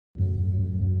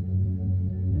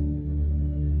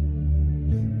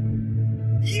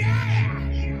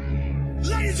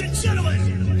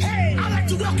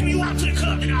welcome you out to the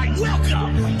club tonight.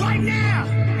 Welcome. Right now,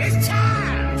 it's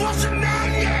time for some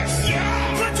madness.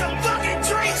 Yeah. Put your fucking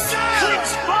drinks up.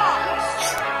 Clicks Bars.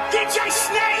 DJ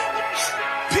Snake.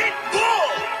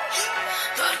 Pitbull.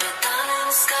 Doar pe tale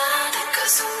uscate,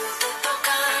 căzute,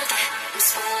 tocate. Îmi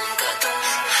spun că tu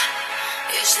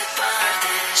ești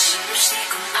departe și nu știi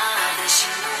cum arde și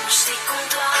nu știi cum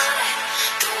doare.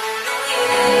 Tu nu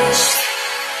ești.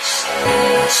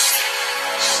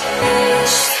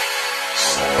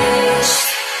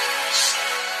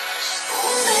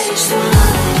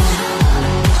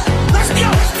 Let's go,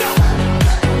 let's go,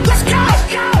 let's go,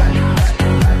 go.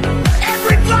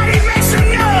 Everybody make some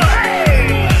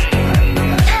noise.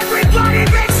 Everybody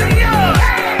make some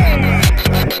noise.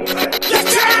 Let's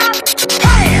jam.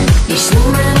 Hey. Nici nu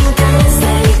mă amintesc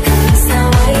de când stau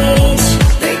aici,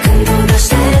 de când tot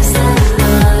aștept să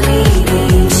mă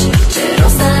ridici. Ce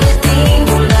rost are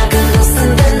timpul dacă nu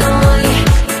suntem noi?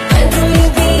 Pentru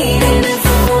iubire e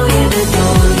nevoie de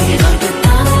doi. Doar pe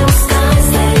tale uscați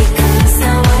de când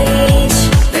stau aici,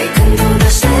 de când tot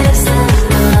aștept să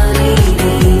mă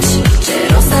ridici. Ce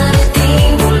rost are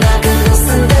timpul dacă nu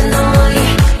suntem noi?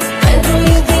 Pentru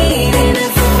iubire e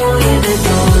nevoie de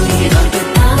doi. Doar pe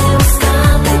tale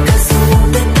uscate,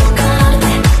 căzute,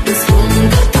 tocate. Îmi spun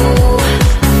că tu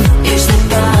ești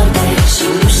departe și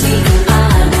nu știi cum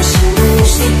arde și nu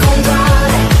știi cum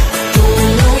doare. Tu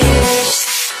nu ești.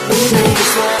 Unde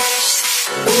ești, oare?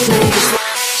 Unde ești,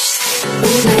 oare?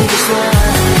 Unde ești,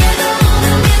 oare?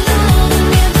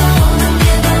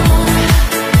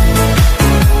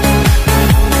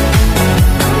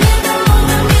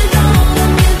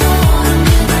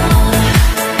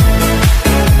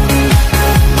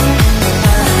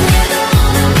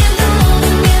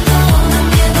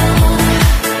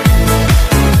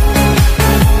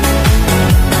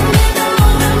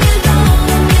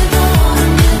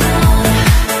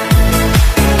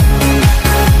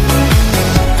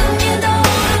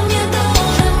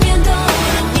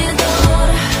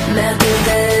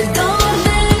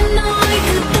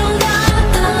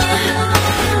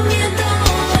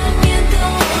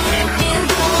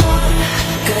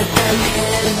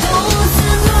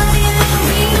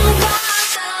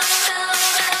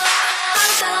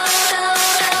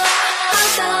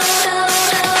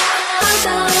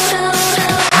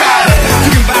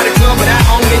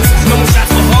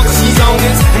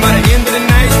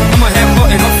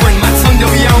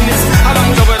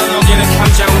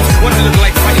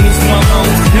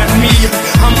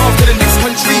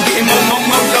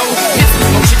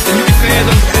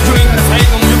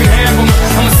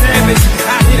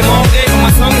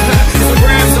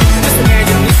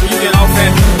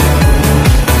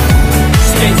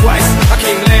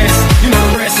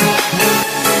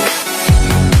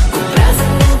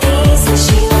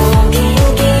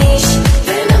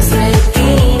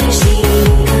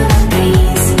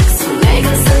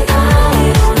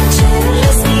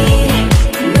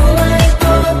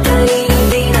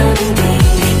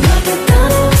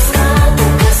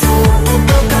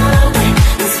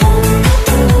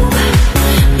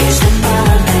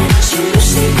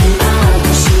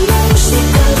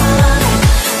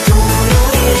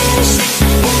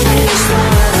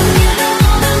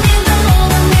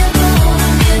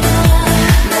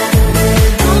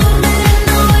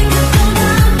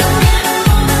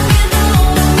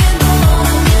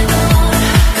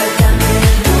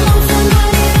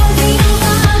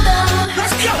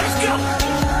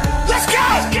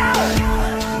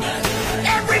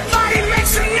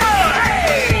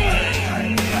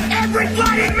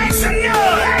 Everybody make some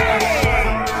noise.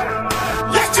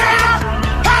 Let's jam.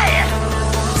 Hey.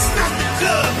 It's not the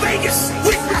club, Vegas.